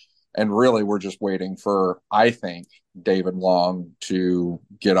 and really we're just waiting for, I think, David Long to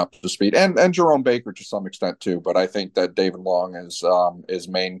get up to speed, and Jerome Baker to some extent too. But I think that David Long is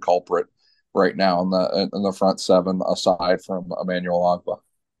main culprit right now in the front seven, aside from Emmanuel Ogbah.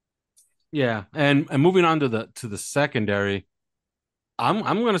 Yeah. And moving on to the secondary, I'm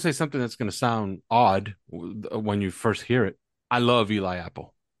going to say something that's going to sound odd when you first hear it. I love Eli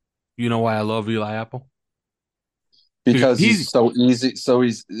Apple. You know why I love Eli Apple? Because He's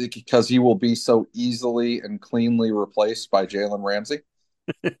because he will be so easily and cleanly replaced by Jalen Ramsey.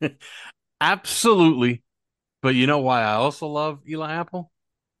 absolutely. But you know why I also love Eli Apple?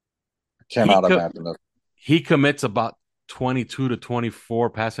 He Cannot co- imagine it. he commits about 22 to 24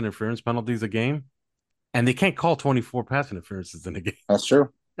 pass interference penalties a game. and they can't call 24 pass interferences in a game. That's true.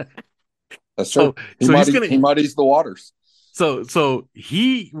 That's true. So so he's He gonna muddies the waters. so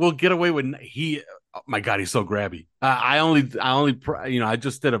he will get away with he. Oh my God, he's so grabby. I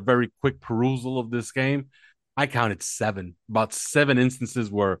just did a very quick perusal of this game. I counted about seven instances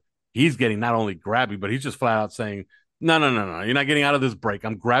where he's getting not only grabby, but he's just flat out saying, "No, no, no, no, you're not getting out of this break.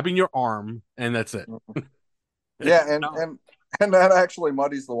 I'm grabbing your arm, and that's it." Yeah, No. and that actually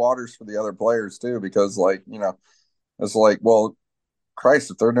muddies the waters for the other players too, because like, it's like, well,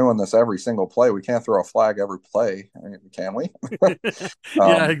 Christ, if they're doing this every single play, we can't throw a flag every play, can we? Yeah,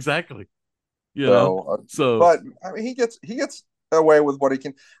 um, exactly. You know, so, so but I mean, he gets away with what he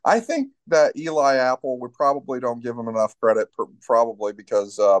can. I think that Eli Apple, we probably don't give him enough credit, probably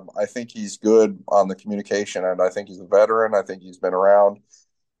because I think he's good on the communication, and I think he's a veteran. I think he's been around.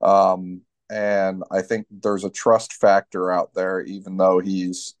 Um, and I think there's a trust factor out there, even though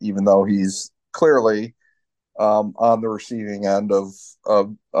he's clearly on the receiving end of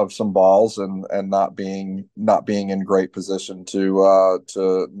some balls and not being in great position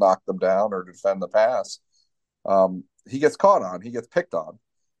to knock them down or defend the pass. He gets caught on, he gets picked on,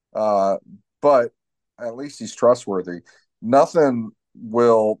 uh, but at least he's trustworthy. Nothing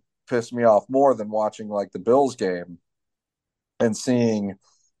will piss me off more than watching like the Bills game and seeing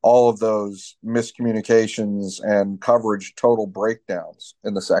all of those miscommunications and coverage total breakdowns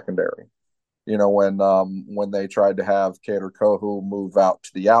in the secondary. When they tried to have Kader Kohu move out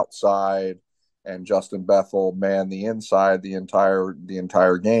to the outside and Justin Bethel man the inside the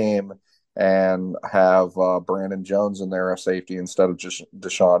entire game, and have Brandon Jones in there as safety instead of just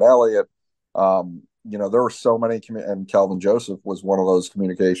Deshaun Elliott. There were so many, and Kelvin Joseph was one of those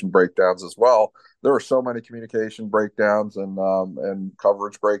communication breakdowns as well. There were so many communication breakdowns and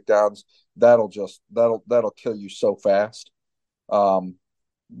coverage breakdowns that'll kill you so fast.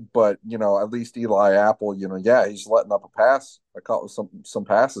 But at least Eli Apple, yeah, he's letting up a couple some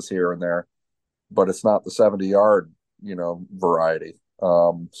passes here and there, but it's not the 70-yard variety.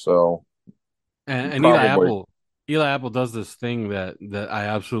 So and probably, Eli Apple does this thing that I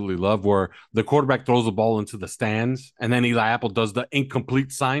absolutely love, where the quarterback throws the ball into the stands, and then Eli Apple does the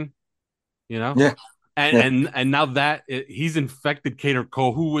incomplete sign. You know, yeah, and yeah, now that he's infected Kader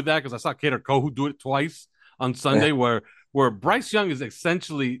Kohu with that, because I saw Kader Kohu do it twice on yeah, Sunday, where Bryce Young is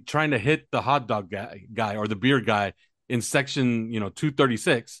essentially trying to hit the hot dog guy or the beer guy in section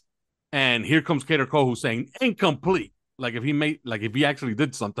 236, and here comes Kader Kohu saying incomplete, like if he actually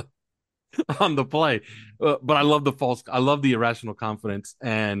did something on the play. But I love the irrational confidence,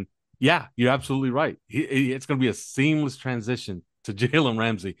 and yeah, you're absolutely right. It's going to be a seamless transition to Jalen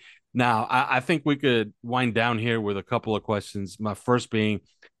Ramsey. Now, I think we could wind down here with a couple of questions. My first being,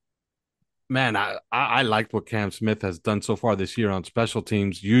 man, I liked what Cam Smith has done so far this year on special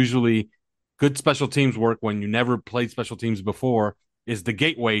teams. Usually, good special teams work when you never played special teams before is the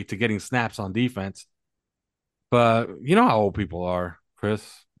gateway to getting snaps on defense. But you know how old people are, Chris.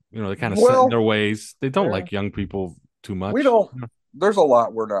 They kind of set in well, their ways. They don't yeah, like young people too we much. don't. There's a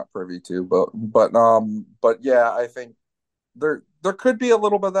lot we're not privy to, but yeah, I think there could be a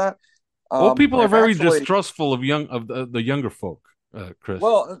little bit of that. Old people are And very actually, distrustful of the younger folk, Chris.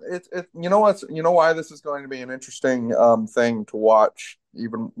 well, why this is going to be an interesting thing to watch,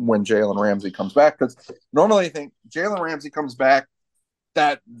 even when Jalen Ramsey comes back, because normally I think Jalen Ramsey comes back,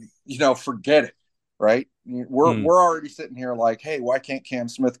 that forget it, right? Mm. We're already sitting here like, hey, why can't Cam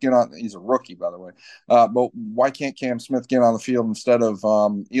Smith get on? He's a rookie, by the way, but why can't Cam Smith get on the field instead of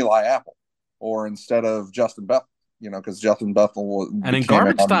Eli Apple or instead of Justin Bethel? Because Justin Bethel And in became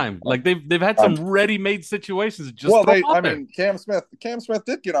garbage time, like they've had on some ready-made situations to just well, throw him I out there. mean, Cam Smith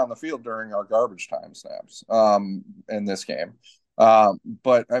did get on the field during our garbage time snaps in this game.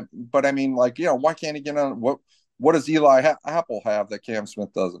 But I mean, like, why can't he get on? What does Apple have that Cam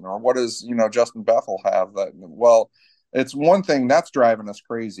Smith doesn't, or what does Justin Bethel have that? Well, it's one thing that's driving us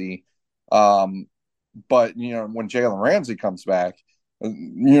crazy. But when Jalen Ramsey comes back,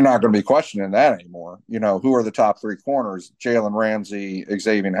 you're not going to be questioning that anymore. Who are the top three corners? Jalen Ramsey,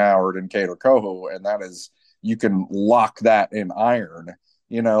 Xavier Howard, and Kader Kohu, and that is, you can lock that in iron.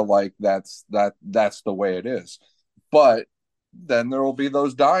 Like that's the way it is. But then there will be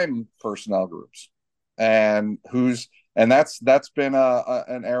those dime personnel groups, and that's been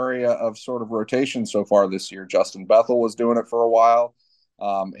an area of sort of rotation so far this year. Justin Bethel was doing it for a while.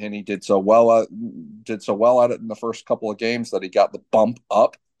 And he did so well at it in the first couple of games that he got the bump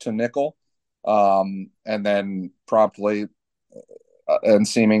up to nickel, and then promptly and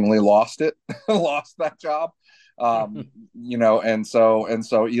seemingly lost that job. And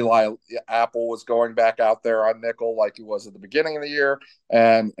so Eli Apple was going back out there on nickel like he was at the beginning of the year,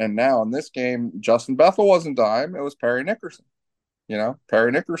 and now in this game, Justin Bethel wasn't dime; it was Perry Nickerson.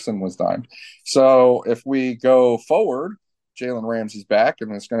 Perry Nickerson was dime. So if we go forward, Jalen Ramsey's back,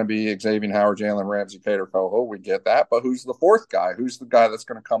 and it's going to be Xavier Howard, Jalen Ramsey, Kader Coho. We get that, but who's the fourth guy? Who's the guy that's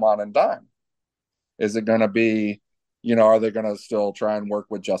going to come on and dime? Is it going to be, are they going to still try and work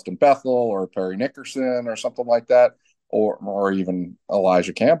with Justin Bethel or Perry Nickerson or something like that, or even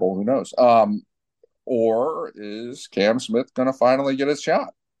Elijah Campbell? Who knows? Or is Cam Smith going to finally get his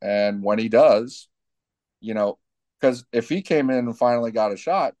shot? And when he does, because if he came in and finally got a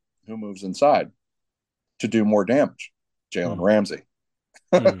shot, who moves inside to do more damage? Jalen Ramsey.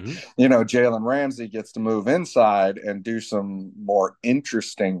 Mm-hmm. Jalen Ramsey gets to move inside and do some more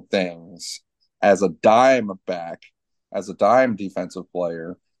interesting things as a dime back, as a dime defensive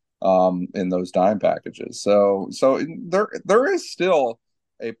player in those dime packages. So there is still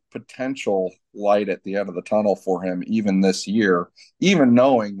a potential light at the end of the tunnel for him, even this year, even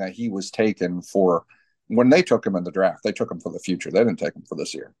knowing that he was taken for, when they took him in the draft, they took him for the future. They didn't take him for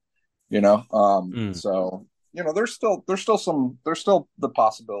this year, So, there's still the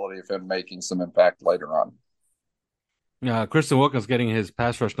possibility of him making some impact later on. Kristen Wilkins getting his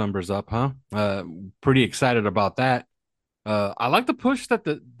pass rush numbers up, huh? Pretty excited about that. I like the push that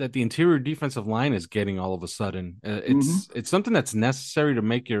the interior defensive line is getting all of a sudden. It's something that's necessary to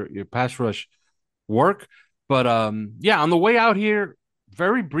make your pass rush work. But on the way out here,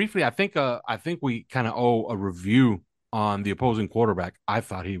 very briefly, I think we kind of owe a review on the opposing quarterback. I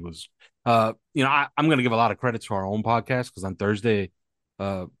thought he was, I'm going to give a lot of credit to our own podcast because on Thursday,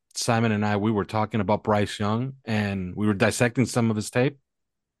 Simon and we were talking about Bryce Young and we were dissecting some of his tape,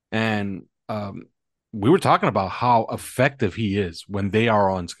 and we were talking about how effective he is when they are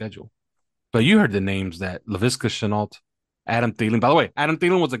on schedule. But you heard the names that Laviska Shenault, Adam Thielen. By the way, Adam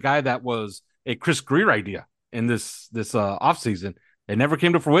Thielen was a guy that was a Chris Greer idea in this offseason. It never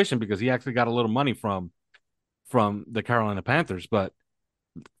came to fruition because he actually got a little money from the Carolina Panthers. But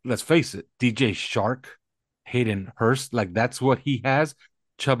let's face it, DJ Shark, Hayden Hurst, like that's what he has.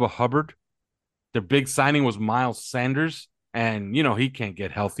 Chuba Hubbard. Their big signing was Miles Sanders, and he can't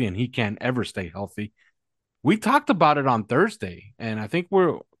get healthy and he can't ever stay healthy. We talked about it on Thursday, and I think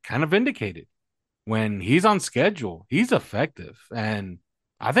we're kind of vindicated. When he's on schedule, he's effective, and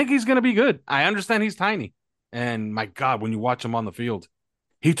I think he's going to be good. I understand he's tiny, and my God, when you watch him on the field,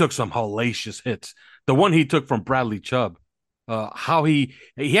 he took some hellacious hits. The one he took from Bradley Chubb, how he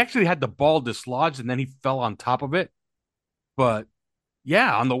actually had the ball dislodged, and then he fell on top of it. But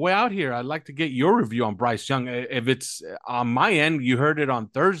yeah, on the way out here, I'd like to get your review on Bryce Young. If it's on my end, you heard it on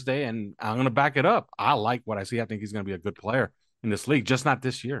Thursday, and I'm going to back it up. I like what I see. I think he's going to be a good player in this league, just not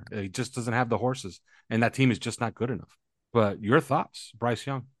this year. He just doesn't have the horses, and that team is just not good enough. But your thoughts, Bryce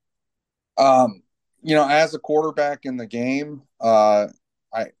Young? As a quarterback in the game, I'm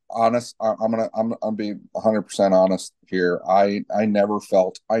gonna be 100% honest here. I never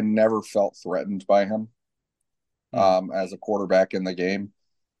felt threatened by him. As a quarterback in the game,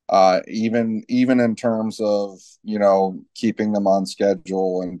 even in terms of keeping them on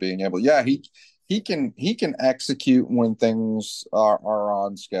schedule and being able, he can execute when things are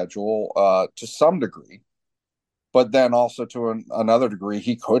on schedule to some degree, but then also to another degree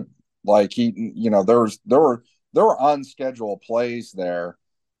he couldn't. Like there were on schedule plays there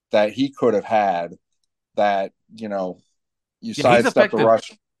that he could have had that you sidestep the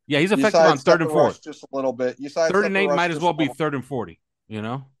rush. Yeah, he's effective on 3rd and 4th. Just a little bit. You 3rd and 8 might as well be 3rd and 40.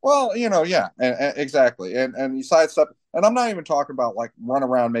 Well, yeah, and exactly, and you sidestep. And I'm not even talking about like run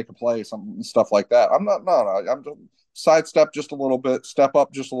around, make a play, some stuff like that. I'm not. No. I'm just sidestep just a little bit, step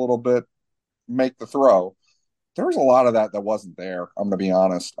up just a little bit, make the throw. There was a lot of that wasn't there. I'm going to be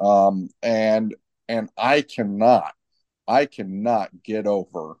honest. And I cannot get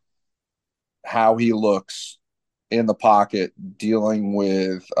over how he looks in the pocket, dealing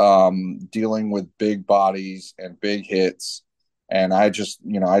with big bodies and big hits. And I just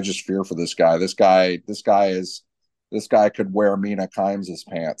fear for this guy. This guy could wear Mina Kimes'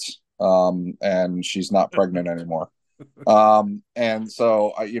 pants. And she's not pregnant anymore. And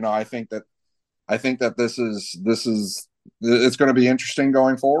so I think that this is it's going to be interesting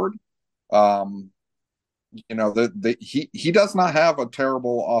going forward. He does not have a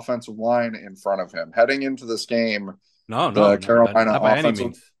terrible offensive line in front of him heading into this game. No, Carolina not by any offensive.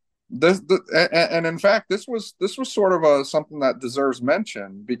 means. And in fact, this was sort of something that deserves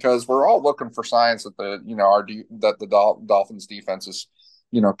mention because we're all looking for signs that the Dolphins defense is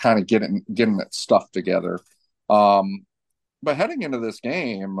kind of getting its stuff together. But heading into this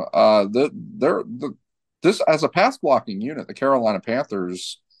game, this as a pass blocking unit, the Carolina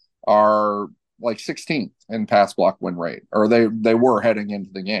Panthers are like 16th in pass block win rate, or they were heading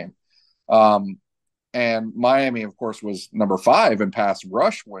into the game. Um, and Miami, of course, was number 5 in pass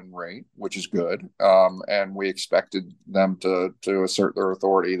rush win rate, which is good. And we expected them to assert their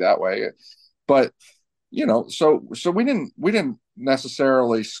authority that way. But so we didn't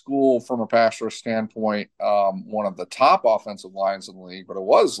necessarily school from a pass rush standpoint one of the top offensive lines in the league, but it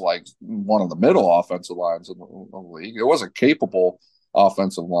was like one of the middle offensive lines in the league. It was a capable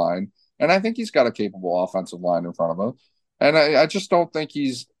offensive line, and I think he's got a capable offensive line in front of him. And I just don't think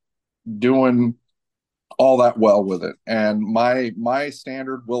he's doing all that well with it. And my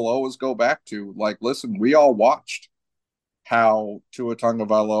standard will always go back to, like, listen, we all watched how Tua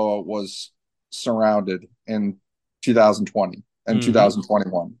Tagovailoa was surrounded in 2020 and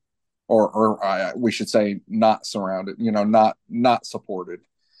 2021, or we should say not surrounded, not supported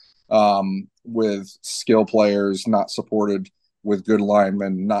with skill players, not supported with good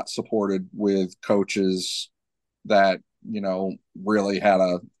linemen, not supported with coaches that really had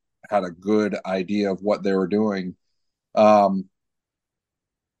a good idea of what they were doing. But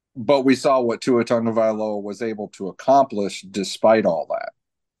we saw what Tua Tagovailoa was able to accomplish despite all that.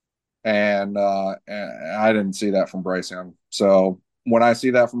 And I didn't see that from Bryce Young. So when I see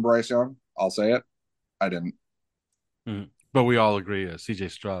that from Bryce Young, I'll say it. I didn't. But we all agree, CJ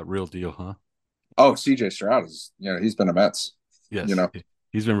Stroud, real deal, huh? Oh, CJ Stroud is, he's been a Mets. Yes,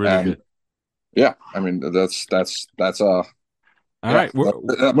 he's been really good. Yeah, I mean that's all right. I'm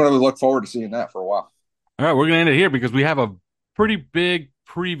going to look forward to seeing that for a while. All right, we're going to end it here because we have a pretty big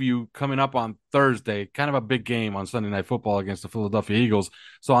preview coming up on Thursday, kind of a big game on Sunday Night Football against the Philadelphia Eagles.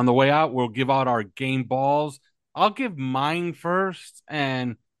 So on the way out, we'll give out our game balls. I'll give mine first,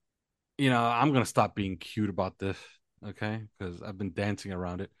 and I'm going to stop being cute about this, okay? Because I've been dancing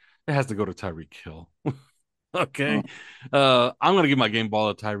around it. It has to go to Tyreek Hill. Okay. I'm going to give my game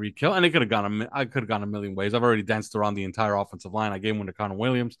ball to Tyreek Hill, and I could have gone a million ways. I've already danced around the entire offensive line. I gave one to Connor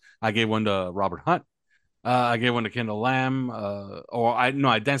Williams. I gave one to Robert Hunt. I gave one to Kendall Lamb,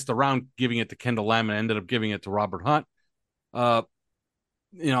 I danced around giving it to Kendall Lamb and ended up giving it to Robert Hunt. I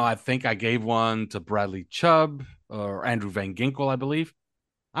think I gave one to Bradley Chubb or Andrew Van Ginkel, I believe.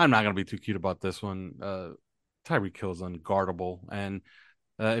 I'm not going to be too cute about this one. Tyreek Hill is unguardable, and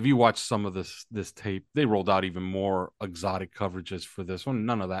if you watch some of this tape, they rolled out even more exotic coverages for this one.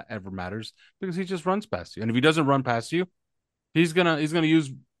 None of that ever matters because he just runs past you, and if he doesn't run past you, he's gonna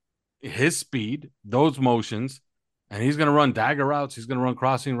use his speed, those motions, and he's going to run dagger routes. He's going to run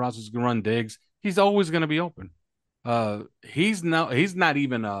crossing routes. He's going to run digs. He's always going to be open. He's not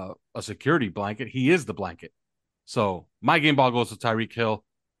even a security blanket. He is the blanket. So my game ball goes to Tyreek Hill.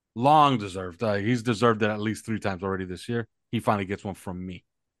 Long deserved. He's deserved it at least 3 times already this year. He finally gets one from me.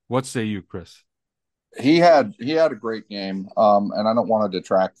 What say you, Chris? He had a great game, and I don't want to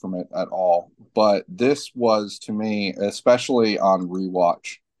detract from it at all. But this was, to me, especially on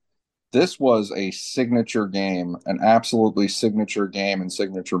rewatch, this was a signature game, an absolutely signature game and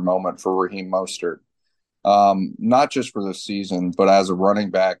signature moment for Raheem Mostert. Not just for this season, but as a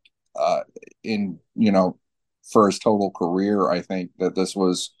running back for his total career. I think that this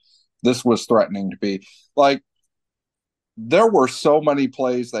was threatening to be like, there were so many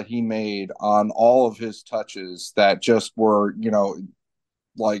plays that he made on all of his touches that just were,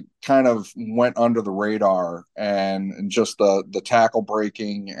 like kind of went under the radar, and just the tackle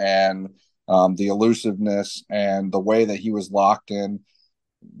breaking and the elusiveness and the way that he was locked in,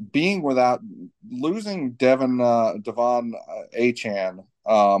 being without losing Devon Achane,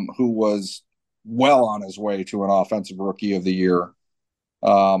 who was well on his way to an offensive rookie of the year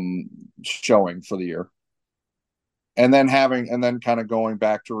showing for the year. And then kind of going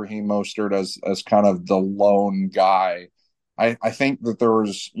back to Raheem Mostert as kind of the lone guy. I think that there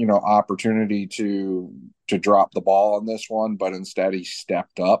was, opportunity to drop the ball on this one, but instead he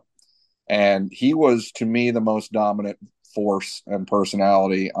stepped up, and he was, to me, the most dominant force and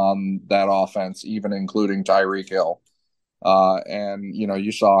personality on that offense, even including Tyreek Hill. And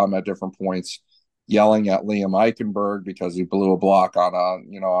you saw him at different points yelling at Liam Eichenberg because he blew a block on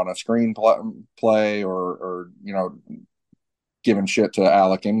a screen play, or giving shit to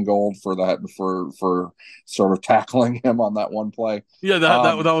Alec Ingold for sort of tackling him on that one play. Yeah,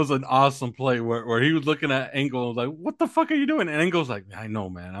 that was an awesome play where he was looking at Ingold like, "What the fuck are you doing?" And Ingold's like, "I know,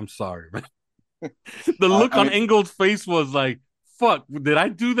 man. I'm sorry, man." The look on Ingold's face was like, "Fuck, did I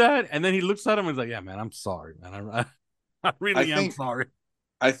do that?" And then he looks at him and he's like, "Yeah, man, I'm sorry, man. I really am sorry."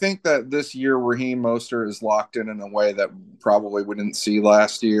 I think that this year Raheem Mostert is locked in a way that probably we didn't see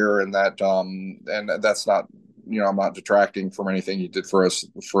last year, and that's not, I'm not detracting from anything he did for us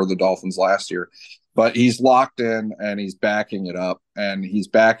for the Dolphins last year. but he's locked in and he's backing it up, and he's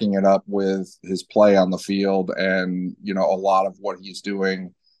backing it up with his play on the field, and a lot of what he's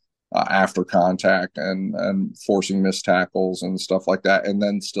doing after contact and forcing missed tackles and stuff like that, and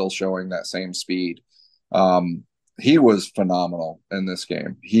then still showing that same speed. He was phenomenal in this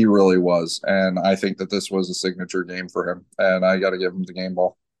game. He really was, and I think that this was a signature game for him, and I got to give him the game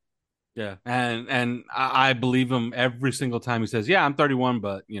ball. Yeah, and I believe him every single time he says, "Yeah, I'm 31,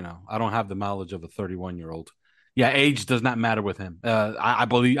 but I don't have the mileage of a 31-year-old." Yeah, age does not matter with him.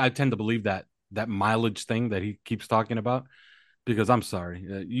 I tend to believe that mileage thing that he keeps talking about, because I'm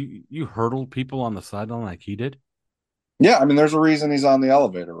sorry, you hurdle people on the sideline like he did. Yeah, I mean, there's a reason he's on the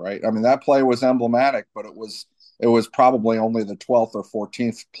elevator, right? I mean, that play was emblematic, but it was probably only the 12th or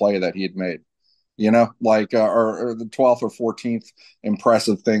 14th play that he had made. Or the 12th or 14th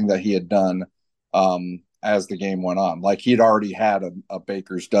impressive thing that he had done as the game went on. Like, he'd already had a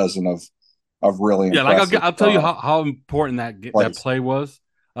baker's dozen of really impressive. I'll tell you how important that play was.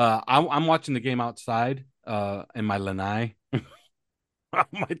 I'm watching the game outside in my lanai,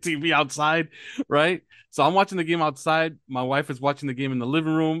 my TV outside, right? So I'm watching the game outside. My wife is watching the game in the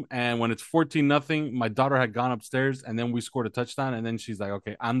living room, and when it's 14-0, my daughter had gone upstairs, and then we scored a touchdown, and then she's like,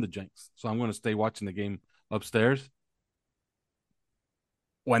 "Okay, I'm the jinx, so I'm going to stay watching the game upstairs."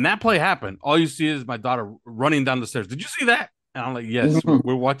 When that play happened, all you see is my daughter running down the stairs. Did you see that? And I'm like, "Yes,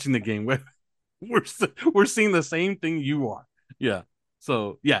 we're watching the game. We're seeing the same thing you are." Yeah.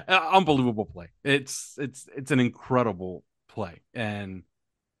 So yeah, unbelievable play. It's an incredible play, and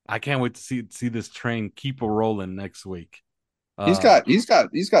I can't wait to see this train keep a rolling next week. He's got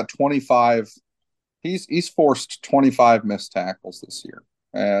 25. He's forced 25 missed tackles this year,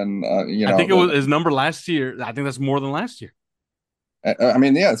 and I think it was his number last year. I think that's more than last year. I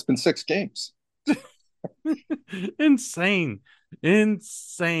mean, yeah, it's been 6 games. Insane.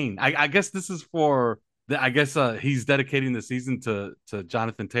 I guess this is for. I guess he's dedicating the season to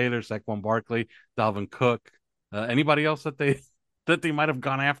Jonathan Taylor, Saquon Barkley, Dalvin Cook. Anybody else that they might have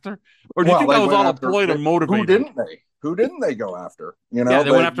gone after, or do you think that was all a ploy to motivate? Who didn't they go after? They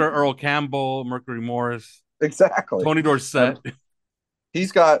went after Earl Campbell, Mercury Morris, exactly, Tony Dorsett.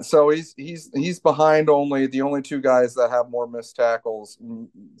 He's behind the only 2 guys that have more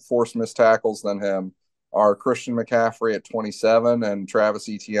forced missed tackles than him are Christian McCaffrey at 27 and Travis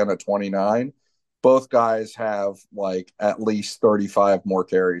Etienne at 29. Both guys have like at least 35 more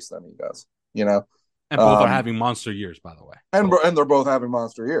carries than he does. And both are having monster years, by the way. And they're both having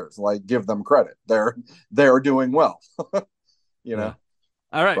monster years. Like, give them credit. They're doing well. Yeah.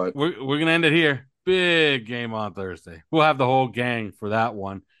 All right, but we're gonna end it here. Big game on Thursday. We'll have the whole gang for that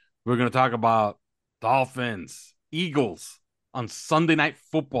one. We're gonna talk about Dolphins, Eagles on Sunday Night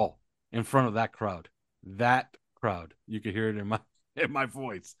Football in front of that crowd. That crowd. You can hear it in my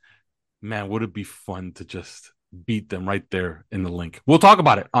voice. Man, would it be fun to just beat them right there in the link? We'll talk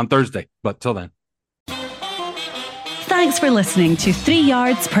about it on Thursday, but till then. Thanks for listening to 3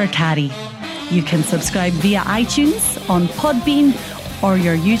 Yards Per Carry. You can subscribe via iTunes, on Podbean, or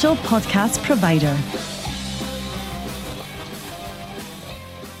your usual podcast provider.